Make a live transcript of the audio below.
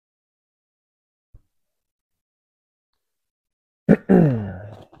Hey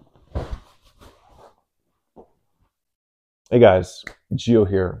guys, Gio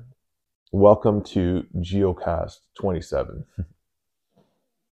here. Welcome to Giocast 27.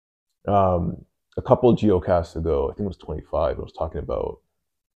 A couple of Geocasts ago, I think it was 25, I was talking about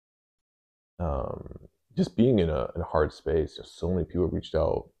um, just being in a hard space. Just so many people reached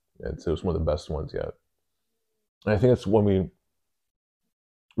out, and so it was one of the best ones yet. And I think it's when we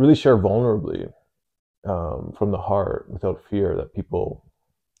really share vulnerably from the heart without fear that people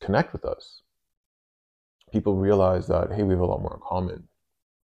connect with us. People realize that, hey, we have a lot more in common.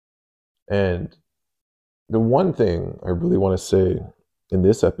 And the one thing I really want to say in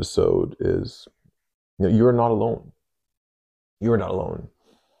this episode is, you're not alone. You're not alone.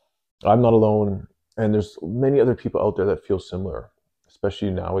 I'm not alone. And there's many other people out there that feel similar, especially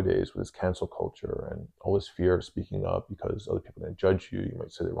nowadays with this cancel culture and all this fear of speaking up because other people are going to judge you. You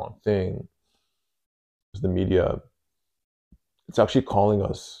might say the wrong thing. Because the media, it's actually calling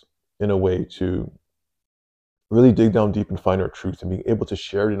us in a way to really dig down deep and find our truth and being able to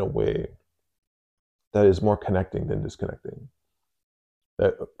share it in a way that is more connecting than disconnecting.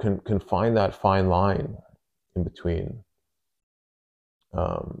 That can find that fine line in between,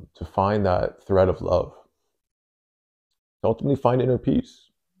 to find that thread of love, to ultimately find inner peace,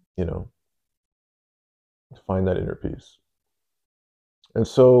 you know, to find that inner peace. And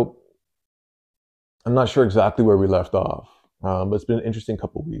so I'm not sure exactly where we left off, but it's been an interesting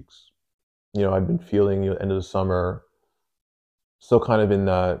couple of weeks. I've been feeling, end of the summer, still kind of in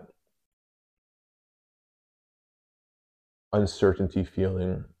that uncertainty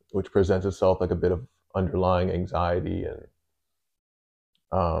feeling, which presents itself like a bit of underlying anxiety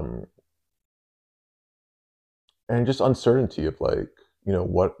um, and just uncertainty of like,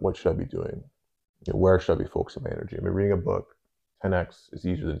 what should I be doing? Where should I be focusing my energy? I've been reading a book. 10x is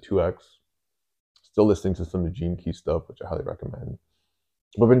easier than 2x. Still listening to some of the Gene Key stuff, which I highly recommend.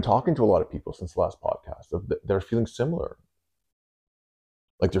 But I've been talking to a lot of people since the last podcast. They're feeling similar.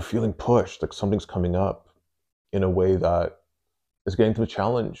 Like they're feeling pushed, like something's coming up in a way that is getting them to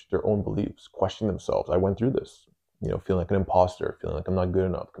challenge their own beliefs, question themselves. I went through this, feeling like an imposter, feeling like I'm not good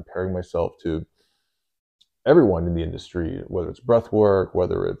enough, comparing myself to everyone in the industry, whether it's breath work,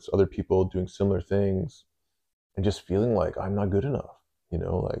 whether it's other people doing similar things, and just feeling like I'm not good enough,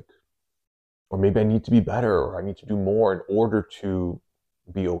 like, or maybe I need to be better, or I need to do more in order to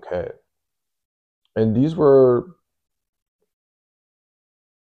be okay. And a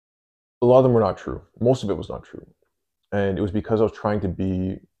lot of them were not true. Most of it was not true. And it was because I was trying to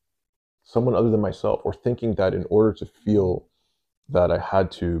be someone other than myself, or thinking that in order to feel that I had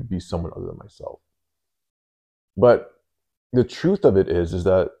to be someone other than myself. But the truth of it is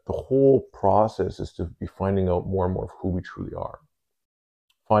that the whole process is to be finding out more and more of who we truly are,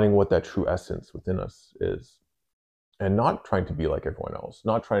 finding what that true essence within us is, and not trying to be like everyone else,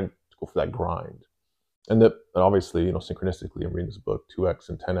 not trying to go for that grind. And obviously, synchronistically, I'm reading this book, 2x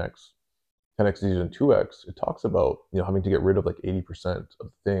and 10x. 10x is easier than 2x. It talks about, having to get rid of like 80%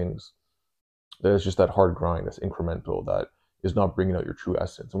 of things that is just that hard grind, that's incremental, that is not bringing out your true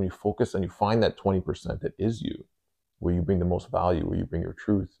essence. And when you focus and you find that 20% that is you, where you bring the most value, where you bring your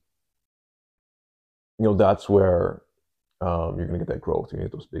truth, that's where you're going to get that growth, you're going to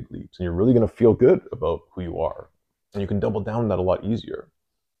get those big leaps, and you're really going to feel good about who you are. And you can double down on that a lot easier.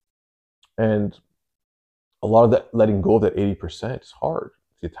 And a lot of that letting go of that 80% is hard.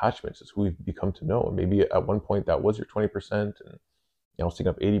 It's the attachments, it's who we've become to know. And maybe at one point that was your 20%, and it's taking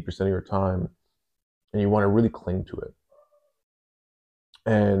up 80% of your time, and you want to really cling to it.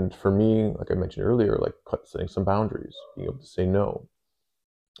 And for me, like I mentioned earlier, like setting some boundaries, being able to say no,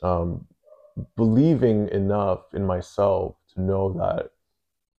 um, believing enough in myself to know that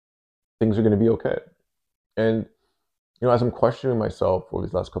things are going to be okay. And as I'm questioning myself over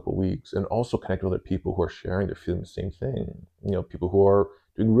these last couple of weeks, and also connecting with other people who are sharing, they're feeling the same thing. People who are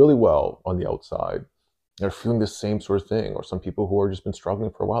doing really well on the outside, they're feeling the same sort of thing. Or some people who are just been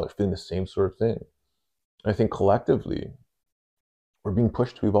struggling for a while, they're feeling the same sort of thing. And I think collectively, we're being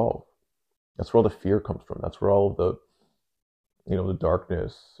pushed to evolve. That's where all the fear comes from. That's where all of the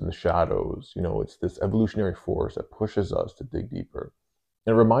darkness and the shadows, it's this evolutionary force that pushes us to dig deeper.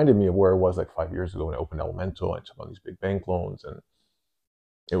 And it reminded me of where I was like 5 years ago when I opened Elemental and I took on these big bank loans, and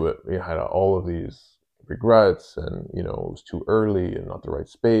had all of these regrets, and it was too early and not the right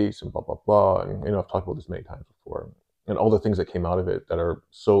space and blah blah blah. And I've talked about this many times before, and all the things that came out of it that are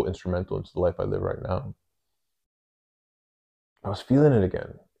so instrumental into the life I live right now. I was feeling it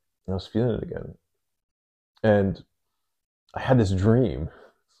again. And I had this dream,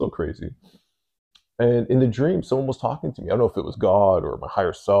 so crazy. And in the dream, someone was talking to me. I don't know if it was God or my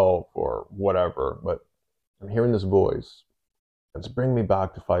higher self or whatever, but I'm hearing this voice. It's bringing me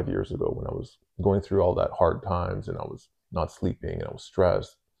back to 5 years ago when I was going through all that hard times and I was not sleeping and I was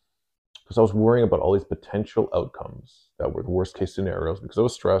stressed because I was worrying about all these potential outcomes that were the worst case scenarios because I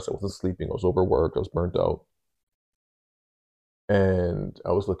was stressed, I wasn't sleeping, I was overworked, I was burnt out. And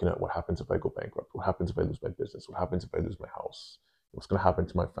I was looking at what happens if I go bankrupt? What happens if I lose my business? What happens if I lose my house? What's going to happen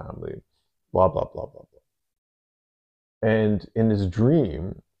to my family? Blah, blah, blah, blah, blah. And in this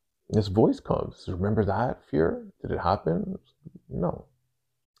dream, this voice comes. Remember that fear? Did it happen? No.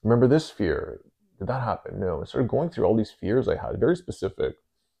 Remember this fear? Did that happen? No. I started going through all these fears I had, very specific.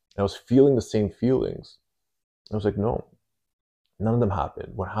 And I was feeling the same feelings. I was like, no, none of them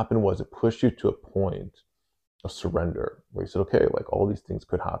happened. What happened was it pushed you to a point of surrender where you said, okay, like all these things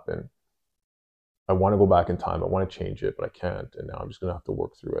could happen. I want to go back in time. I want to change it, but I can't. And now I'm just going to have to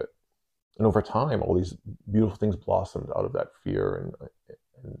work through it. And over time, all these beautiful things blossomed out of that fear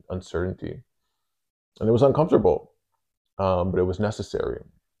and uncertainty. And it was uncomfortable, but it was necessary.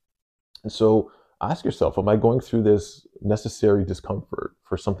 And so ask yourself, am I going through this necessary discomfort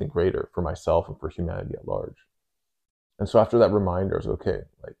for something greater, for myself and for humanity at large? And so after that reminder, it's okay,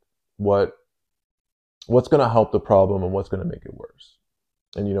 like what's going to help the problem and what's going to make it worse?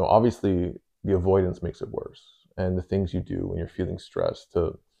 And obviously the avoidance makes it worse. And the things you do when you're feeling stressed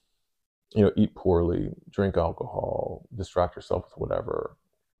to eat poorly, drink alcohol, distract yourself with whatever.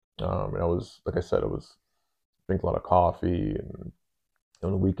 And I was, like I said, I was drink a lot of coffee, and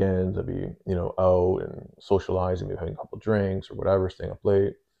on the weekends I'd be, out and socializing, maybe having a couple of drinks or whatever, staying up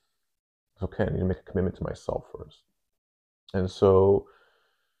late. It's okay. I need to make a commitment to myself first. And so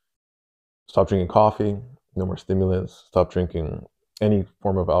stop drinking coffee, no more stimulants, stop drinking any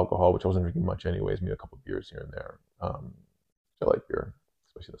form of alcohol, which I wasn't drinking much anyways, maybe a couple of beers here and there. I like beer,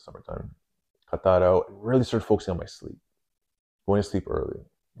 especially in the summertime. Cut that out and really started focusing on my sleep. Going to sleep early.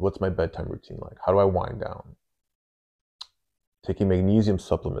 What's my bedtime routine like? How do I wind down? Taking magnesium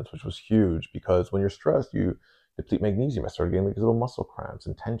supplements, which was huge because when you're stressed, you deplete magnesium. I started getting like these little muscle cramps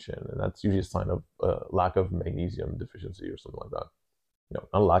and tension, and that's usually a sign of lack of magnesium deficiency or something like that. Not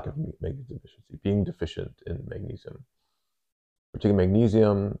a lack of magnesium deficiency, being deficient in magnesium. We're taking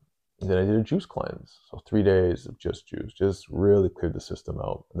magnesium, and then I did a juice cleanse. So 3 days of just juice, just really cleared the system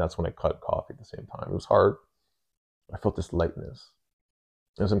out. And that's when I cut coffee at the same time. It was hard. I felt this lightness.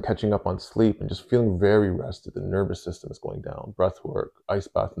 As I'm catching up on sleep and just feeling very rested, the nervous system is going down. Breath work, ice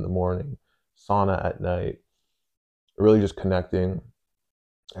bath in the morning, sauna at night, really just connecting.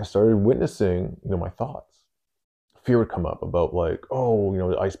 I started witnessing, my thoughts. Fear would come up about like, oh,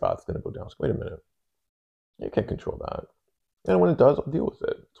 the ice bath's gonna go down. So wait a minute, you can't control that. And when it does, I'll deal with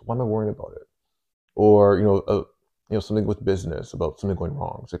it. So why am I worrying about it? Or something with business about something going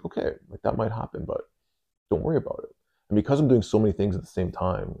wrong. It's like, okay, like that might happen, but don't worry about it. And because I'm doing so many things at the same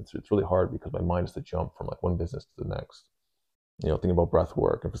time, it's really hard because my mind is to jump from like one business to the next. Thinking about breath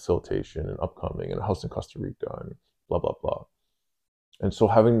work and facilitation and upcoming and a house in Costa Rica and blah blah blah. And so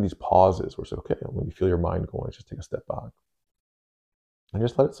having these pauses where it's like, okay, when you feel your mind going, just take a step back and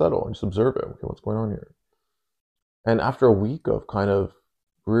just let it settle and just observe it. Okay, what's going on here? And after a week of kind of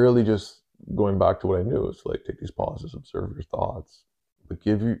really just going back to what I knew, is like take these pauses, observe your thoughts, but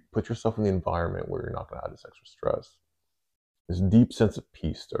put yourself in the environment where you're not going to have this extra stress. This deep sense of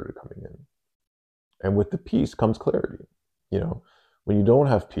peace started coming in, and with the peace comes clarity. When you don't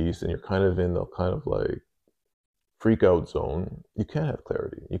have peace and you're kind of in the kind of like freak out zone, you can't have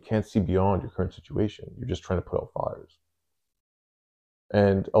clarity. You can't see beyond your current situation. You're just trying to put out fires.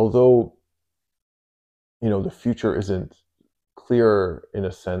 And although the future isn't clear in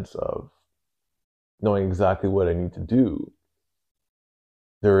a sense of knowing exactly what I need to do,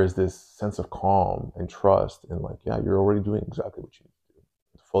 there is this sense of calm and trust and like, yeah, you're already doing exactly what you need to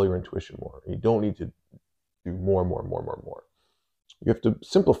do. Follow your intuition more. You don't need to do more, more, more, more, more. You have to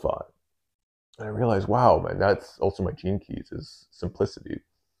simplify. And I realized, wow, man, that's also my gene keys is simplicity.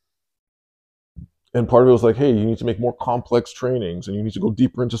 And part of it was like, hey, you need to make more complex trainings and you need to go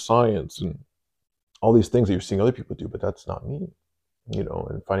deeper into science and all these things that you're seeing other people do, but that's not me,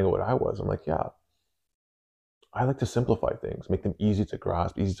 and finding out what I was. I'm like, yeah, I like to simplify things, make them easy to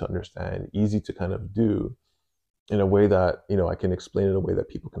grasp, easy to understand, easy to kind of do in a way that, I can explain it in a way that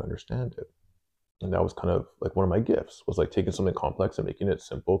people can understand it. And that was kind of like one of my gifts, was like taking something complex and making it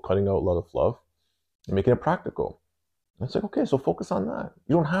simple, cutting out a lot of fluff and making it practical. And it's like, okay, so focus on that.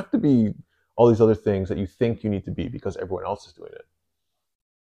 You don't have to be all these other things that you think you need to be because everyone else is doing it.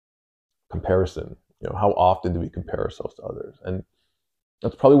 Comparison, how often do we compare ourselves to others? And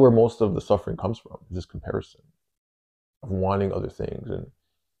that's probably where most of the suffering comes from, is this comparison of wanting other things. And,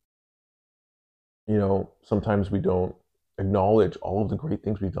 sometimes we don't acknowledge all of the great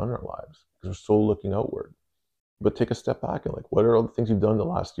things we've done in our lives because we're so looking outward. But take a step back and like, what are all the things you've done in the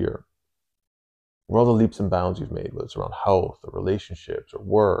last year? What are all the leaps and bounds you've made, whether it's around health or relationships or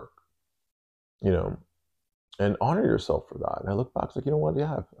work, you know, and honor yourself for that. And I look back, it's like, you know what?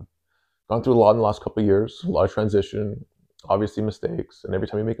 Yeah, I've gone through a lot in the last couple of years, a lot of transition, obviously mistakes. And every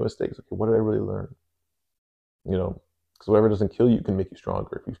time you make a mistake, it's like, okay, what did I really learn? You know, because whatever doesn't kill you can make you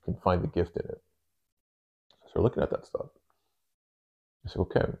stronger if you can find the gift in it. So looking at that stuff, I said,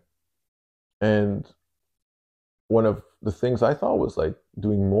 okay. And one of the things I thought was like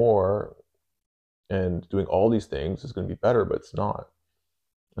doing more and doing all these things is going to be better, but it's not.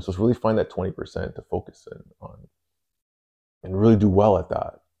 And so it's really find that 20% to focus in on and really do well at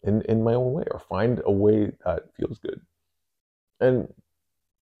that in my own way, or find a way that feels good. And,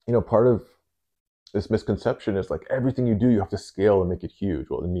 part of this misconception is like everything you do, you have to scale and make it huge.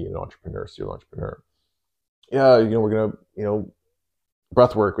 Well, me, an entrepreneur, serial entrepreneur. Yeah, we're going to,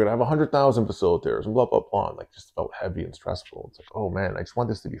 breath work, we're going to have 100,000 facilitators and blah, blah, blah. And like just felt heavy and stressful. It's like, oh man, I just want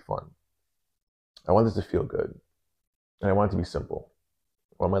this to be fun. I want this to feel good. And I want it to be simple.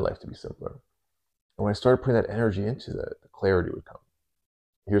 I want my life to be simpler. And when I started putting that energy into it, the clarity would come.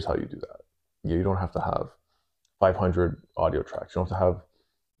 Here's how you do that. You don't have to have 500 audio tracks. You don't have to have,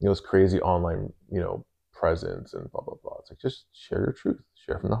 this crazy online, presence and blah, blah, blah. It's like, just share your truth,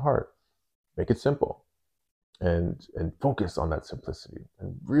 share from the heart, make it simple, and focus on that simplicity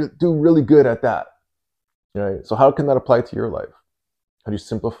and do really good at that. Right? So how can that apply to your life? How do you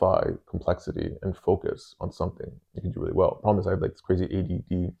simplify complexity and focus on something you can do really well? The problem is I have like this crazy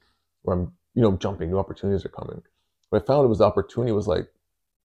ADD where I'm, jumping, new opportunities are coming. What I found was the opportunity was like,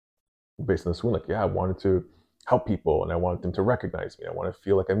 based on this one, like, yeah, I wanted to help people and I wanted them to recognize me. I want to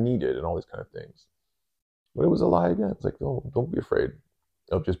feel like I'm needed and all these kind of things. But it was a lie again. It's like, no, don't be afraid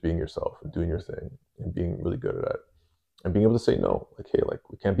of just being yourself and doing your thing and being really good at it. And being able to say no. Like, hey, like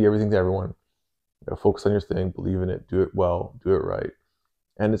we can't be everything to everyone. You gotta focus on your thing, believe in it, do it well, do it right.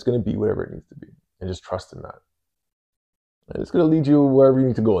 And it's gonna be whatever it needs to be. And just trust in that. And it's gonna lead you wherever you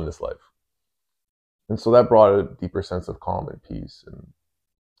need to go in this life. And so that brought a deeper sense of calm and peace. And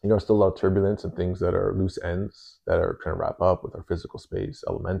still a lot of turbulence and things that are loose ends that are trying to wrap up with our physical space,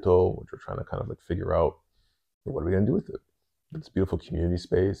 elemental, which we're trying to kind of like figure out what are we going to do with it. This beautiful community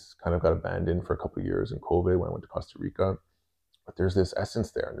space kind of got abandoned for a couple of years in COVID when I went to Costa Rica. But there's this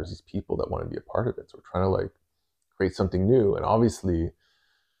essence there, and there's these people that want to be a part of it. So we're trying to like create something new. And obviously,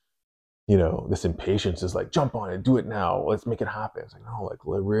 this impatience is like, jump on it, do it now, let's make it happen. It's like, no, like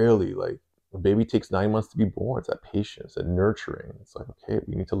really, like a baby takes 9 months to be born. It's that patience, that nurturing. It's like, okay,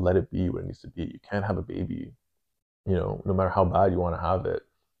 we need to let it be what it needs to be. You can't have a baby, no matter how bad you want to have it.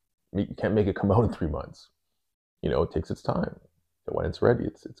 You can't make it come out in 3 months. It takes its time. And when it's ready,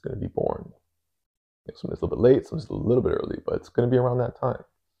 it's going to be born. Sometimes a little bit late, sometimes a little bit early, but it's going to be around that time.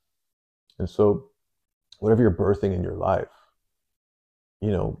 And so, whatever you're birthing in your life,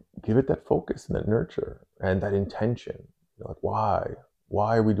 give it that focus and that nurture and that intention. Like, why?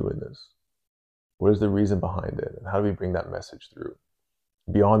 Why are we doing this? What is the reason behind it? And how do we bring that message through?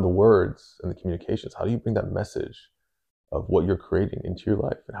 Beyond the words and the communications, how do you bring that message of what you're creating into your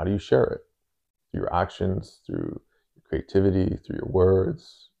life? And how do you share it? Through your actions, through your creativity, through your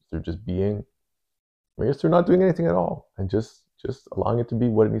words, through just being. Maybe it's through not doing anything at all and just allowing it to be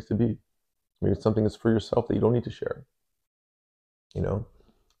what it needs to be. Maybe it's something that's for yourself that you don't need to share.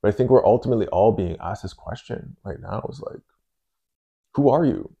 But I think we're ultimately all being asked this question right now is like, who are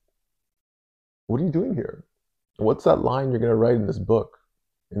you? What are you doing here? What's that line you're going to write in this book,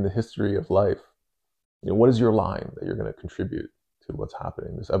 in the history of life? What is your line that you're going to contribute to what's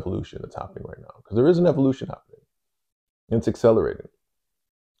happening, this evolution that's happening right now? Because there is an evolution happening, and it's accelerating.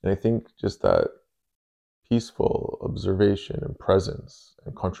 And I think just that peaceful observation and presence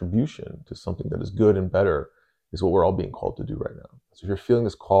and contribution to something that is good and better is what we're all being called to do right now. So if you're feeling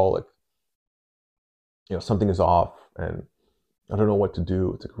this call, like, something is off and I don't know what to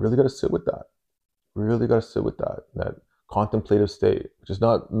do, it's like, really got to sit with that. Really got to sit with that contemplative state, which is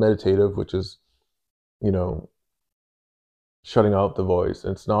not meditative, which is, shutting out the voice.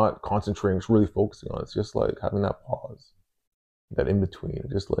 And it's not concentrating, it's really focusing on it. It's just like having that pause, that in between,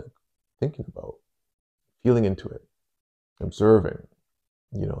 just like thinking about, feeling into it, observing,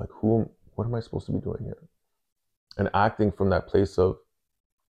 like what am I supposed to be doing here? And acting from that place of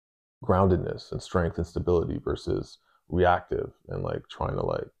groundedness and strength and stability versus reactive and like trying to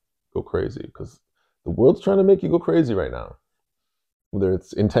like go crazy, because the world's trying to make you go crazy right now. Whether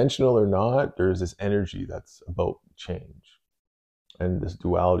it's intentional or not, there's this energy that's about change. And this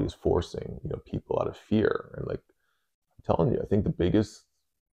duality is forcing, people out of fear. And like I'm telling you, I think the biggest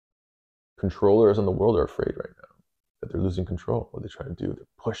controllers in the world are afraid right now that they're losing control. What they're trying to do, they're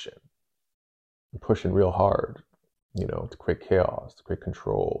pushing real hard. to create chaos, to create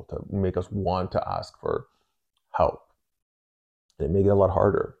control, to make us want to ask for help. And it may get a lot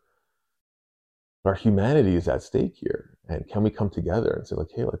harder. But our humanity is at stake here. And can we come together and say,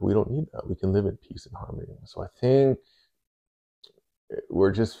 like, hey, like, we don't need that. We can live in peace and harmony. So I think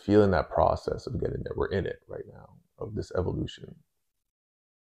we're just feeling that process of getting there. We're in it right now, of this evolution.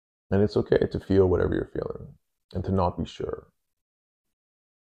 And it's okay to feel whatever you're feeling and to not be sure.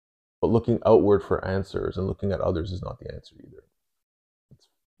 But looking outward for answers and looking at others is not the answer either. It's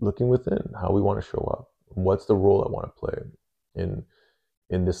looking within, how we want to show up. What's the role I want to play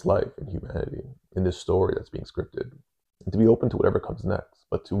in this life, in humanity, in this story that's being scripted. And to be open to whatever comes next,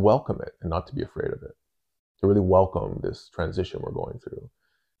 but to welcome it and not to be afraid of it. To really welcome this transition we're going through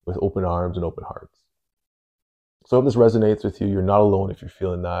with open arms and open hearts. So if this resonates with you, you're not alone if you're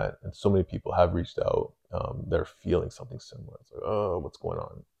feeling that. And so many people have reached out. They're feeling something similar. It's like, oh, what's going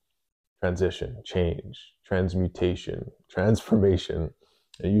on? Transition, change, transmutation, transformation.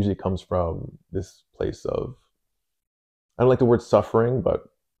 And it usually comes from this place of, I don't like the word suffering, but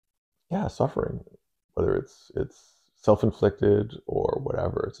yeah, suffering. Whether it's self-inflicted or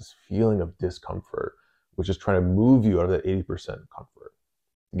whatever, it's this feeling of discomfort, which is trying to move you out of that 80% comfort.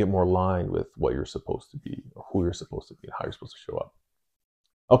 Get more aligned with what you're supposed to be, or who you're supposed to be, and how you're supposed to show up.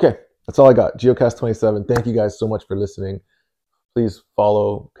 Okay, that's all I got. Giocast 27. Thank you guys so much for listening. Please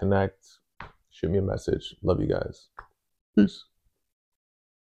follow, connect, shoot me a message. Love you guys. Peace.